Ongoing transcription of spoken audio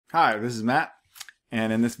Hi, this is Matt,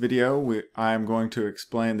 and in this video I'm going to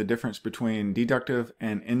explain the difference between deductive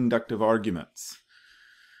and inductive arguments.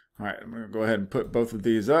 Alright, I'm going to go ahead and put both of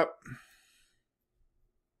these up,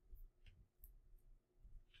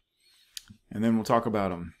 and then we'll talk about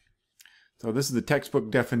them. So this is the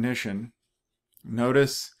textbook definition.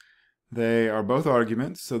 Notice they are both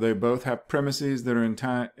arguments, so they both have premises that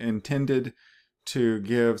are intended to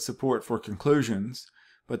give support for conclusions,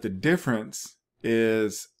 but the difference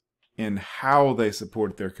is in how they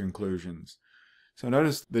support their conclusions. So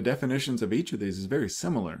notice the definitions of each of these is very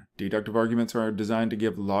similar. Deductive arguments are designed to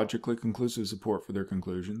give logically conclusive support for their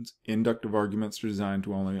conclusions. Inductive arguments are designed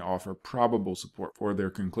to only offer probable support for their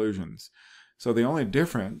conclusions. So the only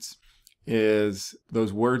difference is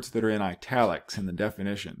those words that are in italics in the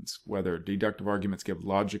definitions, whether deductive arguments give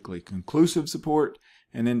logically conclusive support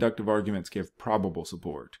and inductive arguments give probable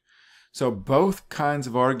support. So both kinds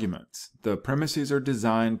of arguments, the premises are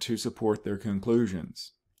designed to support their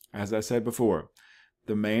conclusions. As I said before,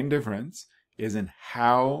 the main difference is in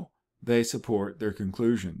how they support their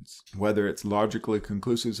conclusions, whether it's logically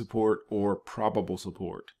conclusive support or probable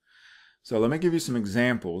support. So let me give you some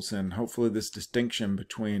examples, and hopefully this distinction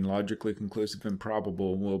between logically conclusive and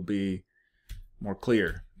probable will be more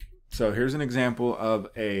clear. So here's an example of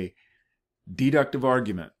a deductive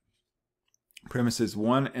argument. Premises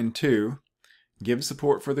 1 and 2 give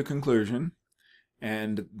support for the conclusion,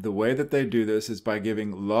 and the way that they do this is by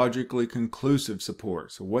giving logically conclusive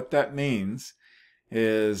support. So what that means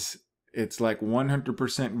is it's like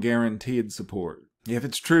 100% guaranteed support. If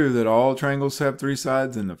it's true that all triangles have three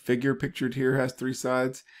sides and the figure pictured here has three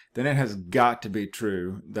sides, then it has got to be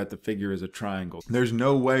true that the figure is a triangle. There's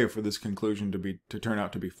no way for this conclusion to turn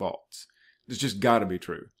out to be false. It's just got to be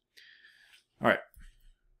true. All right.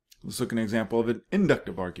 Let's look at an example of an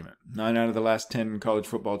inductive argument. 9 out of the last 10 college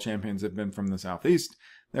football champions have been from the Southeast.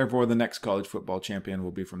 Therefore, the next college football champion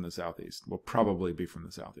will be from the Southeast. Will probably be from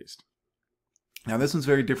the Southeast. Now, this one's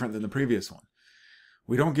very different than the previous one.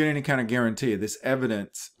 We don't get any kind of guarantee. This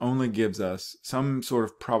evidence only gives us some sort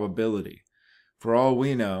of probability. For all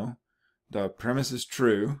we know, the premise is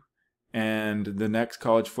true, and the next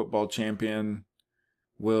college football champion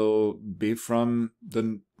will be from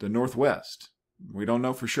the Northwest. We don't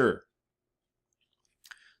know for sure.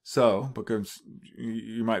 So, because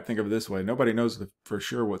you might think of it this way, nobody knows for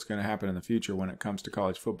sure what's going to happen in the future when it comes to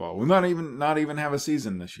college football. We might not even have a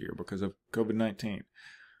season this year because of COVID-19.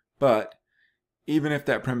 But even if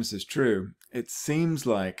that premise is true, it seems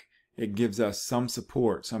like it gives us some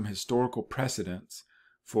support, some historical precedence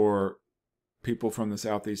for people from the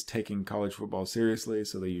Southeast taking college football seriously,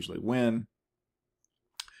 so they usually win.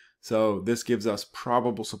 So this gives us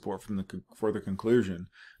probable support for the conclusion,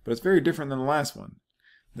 but it's very different than the last one.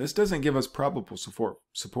 This doesn't give us probable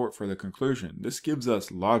support for the conclusion. This gives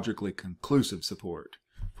us logically conclusive support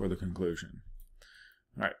for the conclusion.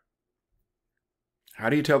 All right.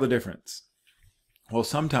 How do you tell the difference? Well,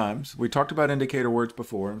 sometimes, we talked about indicator words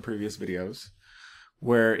before in previous videos,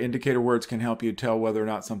 where indicator words can help you tell whether or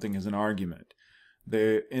not something is an argument.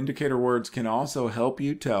 The indicator words can also help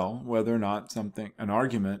you tell whether or not an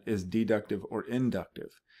argument is deductive or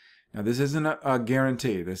inductive. Now, this isn't a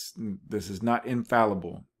guarantee. This is not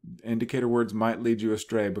infallible. Indicator words might lead you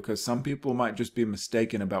astray because some people might just be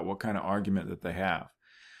mistaken about what kind of argument that they have.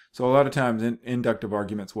 So a lot of times inductive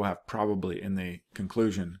arguments will have probably in the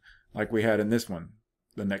conclusion, like we had in this one.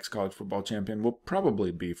 The next college football champion will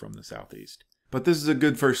probably be from the Southeast. But this is a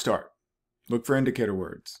good first start. Look for indicator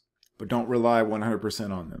words, but don't rely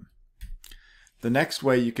 100% on them. The next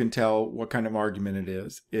way you can tell what kind of argument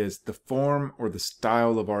it is the form or the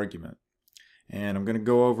style of argument. And I'm going to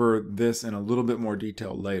go over this in a little bit more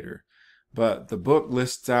detail later. But the book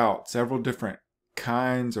lists out several different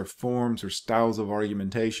kinds or forms or styles of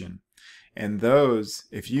argumentation. And those,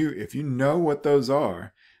 if you know what those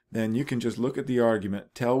are, then you can just look at the argument,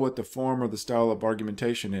 tell what the form or the style of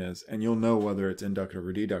argumentation is, and you'll know whether it's inductive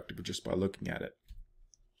or deductive just by looking at it.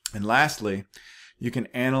 And lastly, you can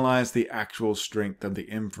analyze the actual strength of the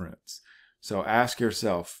inference. So ask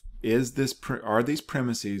yourself, are these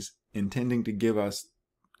premises intending to give us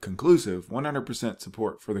conclusive 100%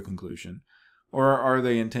 support for the conclusion, or are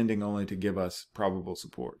they intending only to give us probable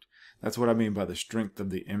support? That's what I mean by the strength of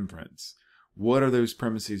the inference. What are those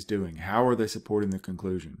premises doing? How are they supporting the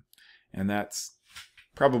conclusion? And that's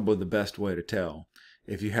probably the best way to tell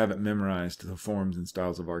if you haven't memorized the forms and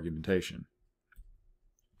styles of argumentation.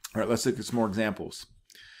 All right, let's look at some more examples.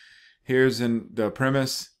 The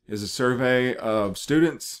premise is a survey of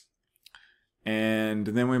students, and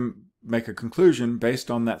then we make a conclusion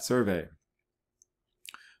based on that survey.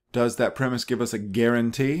 Does that premise give us a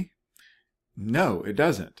guarantee? No, it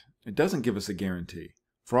doesn't. It doesn't give us a guarantee.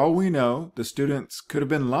 For all we know, the students could have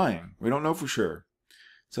been lying. We don't know for sure.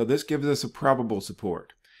 So this gives us a probable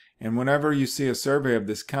support. And whenever you see a survey of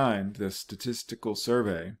this kind, the statistical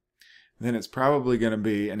survey, then it's probably going to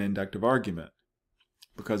be an inductive argument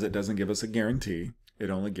because it doesn't give us a guarantee.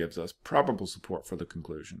 It only gives us probable support for the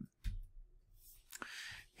conclusion.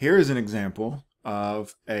 Here is an example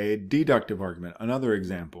of a deductive argument, another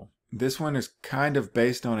example. This one is kind of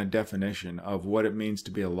based on a definition of what it means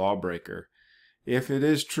to be a lawbreaker. If it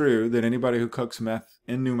is true that anybody who cooks meth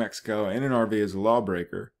in New Mexico in an RV is a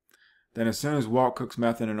lawbreaker, then as soon as Walt cooks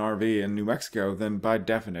meth in an RV in New Mexico, then by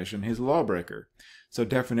definition he's a lawbreaker. So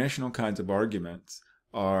definitional kinds of arguments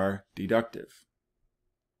are deductive.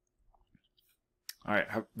 All right,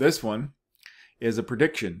 this one is a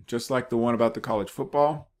prediction, just like the one about the college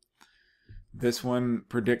football. This one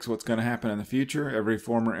predicts what's going to happen in the future. Every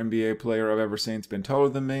former NBA player I've ever seen has been taller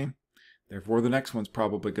than me. Therefore, the next one's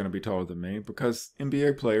probably going to be taller than me because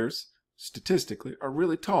NBA players, statistically, are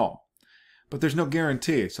really tall. But there's no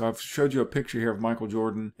guarantee. So I've showed you a picture here of Michael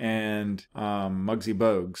Jordan and Muggsy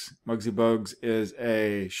Bogues. Muggsy Bogues is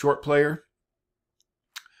a short player.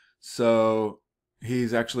 So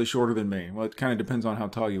he's actually shorter than me. Well, it kind of depends on how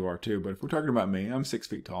tall you are too. But if we're talking about me, I'm 6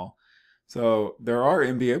 feet tall. So there are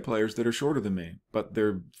NBA players that are shorter than me, but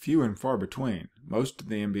they're few and far between. Most of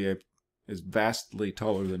the NBA is vastly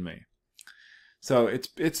taller than me. So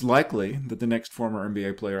it's likely that the next former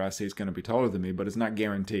NBA player I see is going to be taller than me, but it's not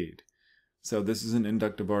guaranteed. So this is an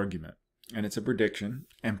inductive argument, and it's a prediction,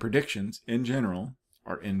 and predictions in general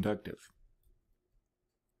are inductive.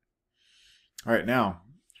 All right, now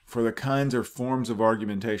for the kinds or forms of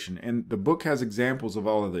argumentation, and the book has examples of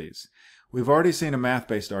all of these. We've already seen a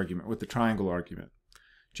math-based argument with the triangle argument.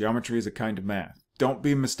 Geometry is a kind of math. Don't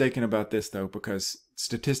be mistaken about this, though, because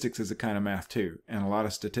statistics is a kind of math, too. And a lot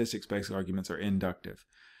of statistics-based arguments are inductive.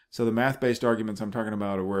 So the math-based arguments I'm talking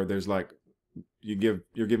about are where there's like, you're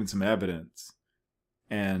given some evidence,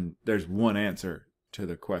 and there's one answer to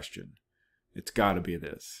the question. It's got to be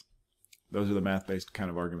this. Those are the math-based kind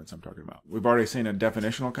of arguments I'm talking about. We've already seen a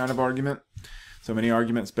definitional kind of argument. So many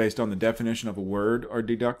arguments based on the definition of a word are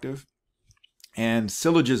deductive. And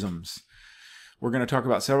syllogisms. We're going to talk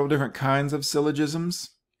about several different kinds of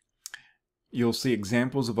syllogisms. You'll see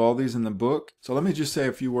examples of all these in the book. So let me just say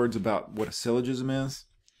a few words about what a syllogism is.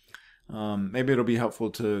 Maybe it'll be helpful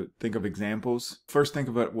to think of examples. First, think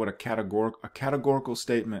about what a categorical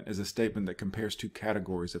statement is. A statement that compares two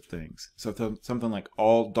categories of things. So something like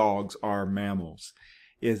all dogs are mammals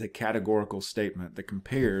is a categorical statement that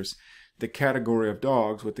compares the category of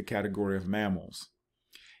dogs with the category of mammals.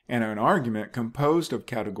 And an argument composed of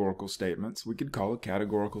categorical statements we could call a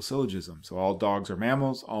categorical syllogism. So all dogs are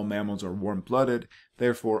mammals, all mammals are warm-blooded,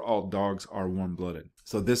 therefore all dogs are warm-blooded.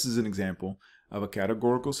 So this is an example of a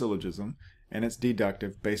categorical syllogism, and it's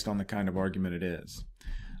deductive based on the kind of argument it is.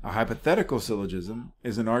 A hypothetical syllogism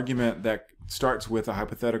is an argument that starts with a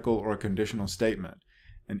hypothetical or a conditional statement,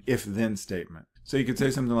 an if-then statement. So you could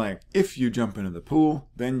say something like, if you jump into the pool,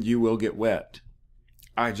 then you will get wet.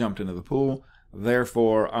 I jumped into the pool,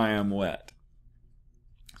 therefore I am wet.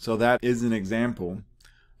 So that is an example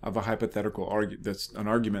of a hypothetical argument. That's an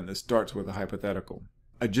argument that starts with a hypothetical.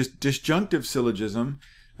 A disjunctive syllogism,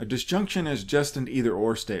 a disjunction is just an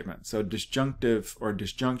either-or statement. So disjunctive or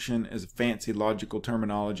disjunction is a fancy logical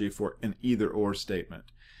terminology for an either-or statement.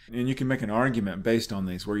 And you can make an argument based on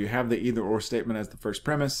these, where you have the either-or statement as the first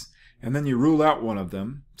premise, and then you rule out one of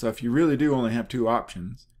them. So if you really do only have two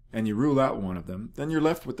options, and you rule out one of them, then you're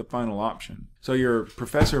left with the final option. So your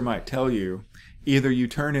professor might tell you, either you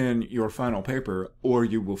turn in your final paper or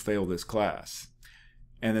you will fail this class.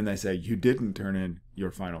 And then they say, you didn't turn in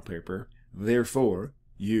your final paper, therefore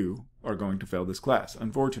you are going to fail this class,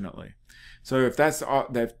 unfortunately. So if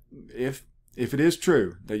if it is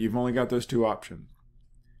true that you've only got those two options,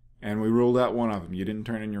 and we ruled out one of them, you didn't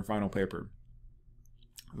turn in your final paper,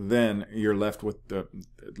 then you're left with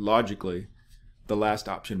logically, the last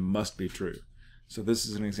option must be true. So this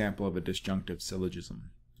is an example of a disjunctive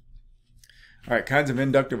syllogism. All right, kinds of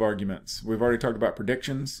inductive arguments. We've already talked about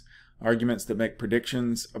predictions. Arguments that make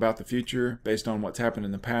predictions about the future based on what's happened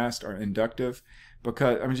in the past are inductive.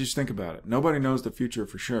 Because, I mean, just think about it. Nobody knows the future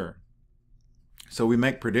for sure. So we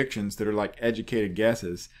make predictions that are like educated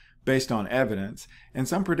guesses based on evidence. And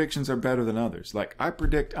some predictions are better than others. Like, I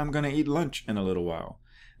predict I'm going to eat lunch in a little while.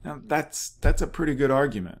 Now, that's a pretty good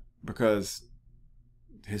argument because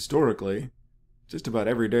historically, just about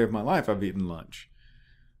every day of my life I've eaten lunch.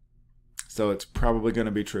 So it's probably going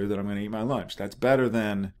to be true that I'm going to eat my lunch. That's better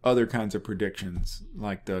than other kinds of predictions,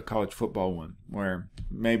 like the college football one, where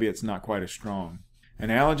maybe it's not quite as strong.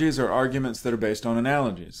 Analogies are arguments that are based on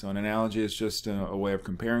analogies. So an analogy is just a way of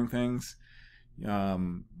comparing things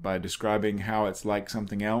by describing how it's like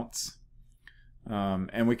something else.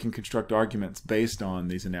 And we can construct arguments based on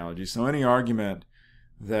these analogies. So any argument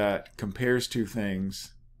that compares two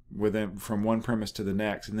things from one premise to the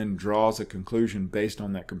next and then draws a conclusion based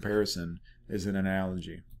on that comparison is an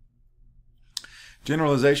analogy.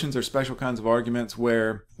 Generalizations are special kinds of arguments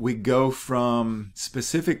where we go from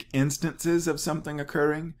specific instances of something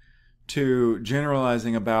occurring to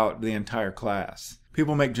generalizing about the entire class.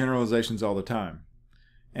 People make generalizations all the time.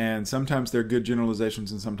 And sometimes they're good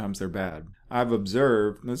generalizations and sometimes they're bad. I've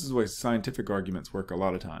observed, this is the way scientific arguments work a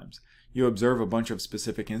lot of times. You observe a bunch of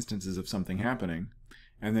specific instances of something happening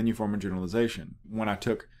and then you form a generalization. When I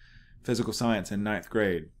took physical science in 9th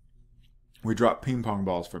grade, we dropped ping pong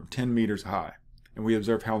balls from 10 meters high. And we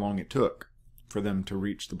observe how long it took for them to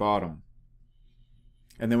reach the bottom.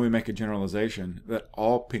 And then we make a generalization that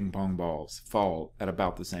all ping pong balls fall at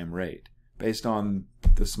about the same rate based on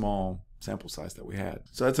the small sample size that we had.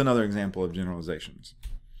 So that's another example of generalizations.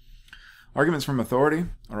 Arguments from authority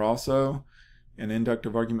are also in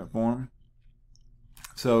inductive argument form.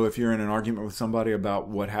 So if you're in an argument with somebody about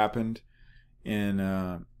what happened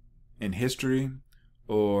in history,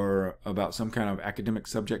 or about some kind of academic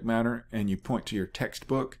subject matter, and you point to your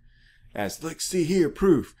textbook as, look, see here,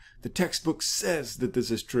 proof. The textbook says that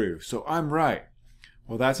this is true, so I'm right.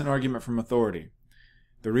 Well, that's an argument from authority.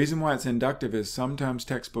 The reason why it's inductive is sometimes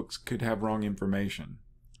textbooks could have wrong information.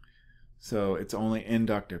 So it's only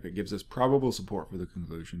inductive. It gives us probable support for the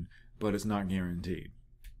conclusion, but it's not guaranteed.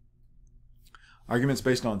 Arguments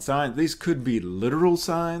based on signs. These could be literal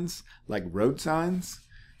signs, like road signs.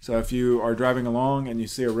 So if you are driving along and you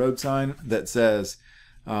see a road sign that says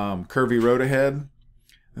curvy road ahead,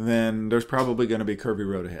 then there's probably going to be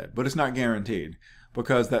curvy road ahead. But it's not guaranteed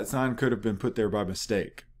because that sign could have been put there by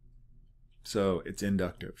mistake. So it's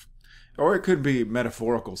inductive. Or it could be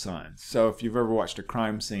metaphorical signs. So if you've ever watched a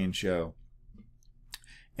crime scene show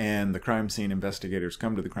and the crime scene investigators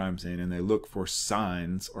come to the crime scene and they look for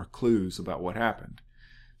signs or clues about what happened.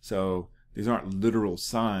 So these aren't literal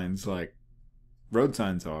signs like road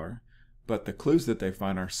signs are, but the clues that they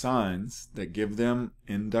find are signs that give them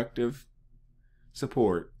inductive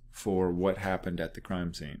support for what happened at the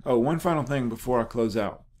crime scene. Oh, one final thing before I close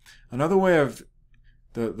out. Another way of,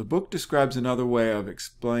 the book describes another way of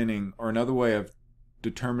explaining, or another way of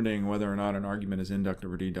determining whether or not an argument is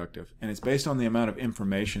inductive or deductive, and it's based on the amount of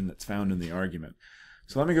information that's found in the argument.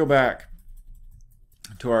 So let me go back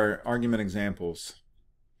to our argument examples.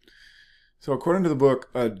 So according to the book,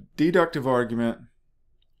 a deductive argument,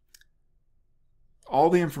 all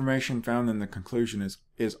the information found in the conclusion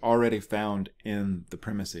is already found in the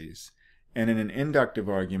premises. And in an inductive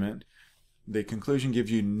argument, the conclusion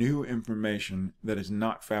gives you new information that is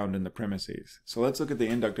not found in the premises. So let's look at the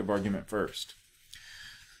inductive argument first.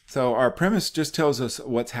 So our premise just tells us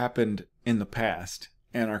what's happened in the past,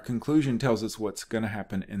 and our conclusion tells us what's going to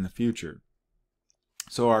happen in the future.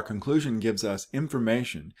 So our conclusion gives us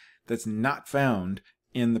information that's not found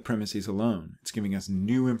in the premises alone. It's giving us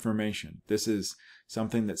new information. This is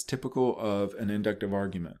something that's typical of an inductive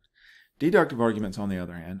argument. Deductive arguments, on the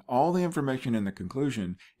other hand, all the information in the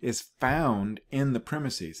conclusion is found in the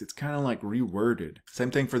premises. It's kind of like reworded.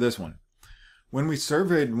 Same thing for this one. When we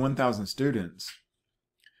surveyed 1,000 students,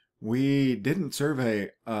 we didn't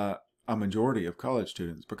survey a majority of college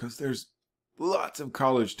students because there's lots of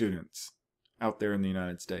college students out there in the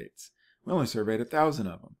United States. We only surveyed 1,000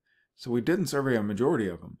 of them. So we didn't survey a majority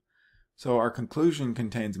of them. So our conclusion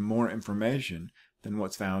contains more information than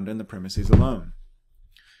what's found in the premises alone.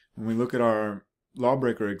 When we look at our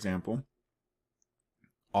lawbreaker example,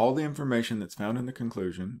 all the information that's found in the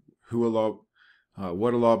conclusion,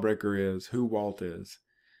 what a lawbreaker is, who Walt is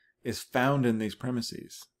found in these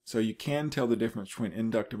premises. So you can tell the difference between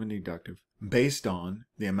inductive and deductive based on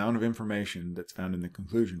the amount of information that's found in the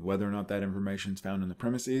conclusion, whether or not that information is found in the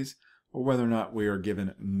premises or whether or not we are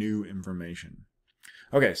given new information.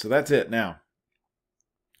 Okay, so that's it now.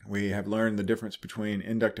 We have learned the difference between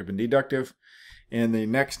inductive and deductive. In the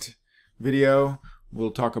next video,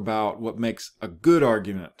 we'll talk about what makes a good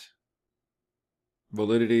argument: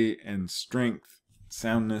 validity and strength,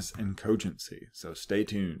 soundness and cogency. So stay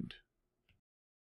tuned.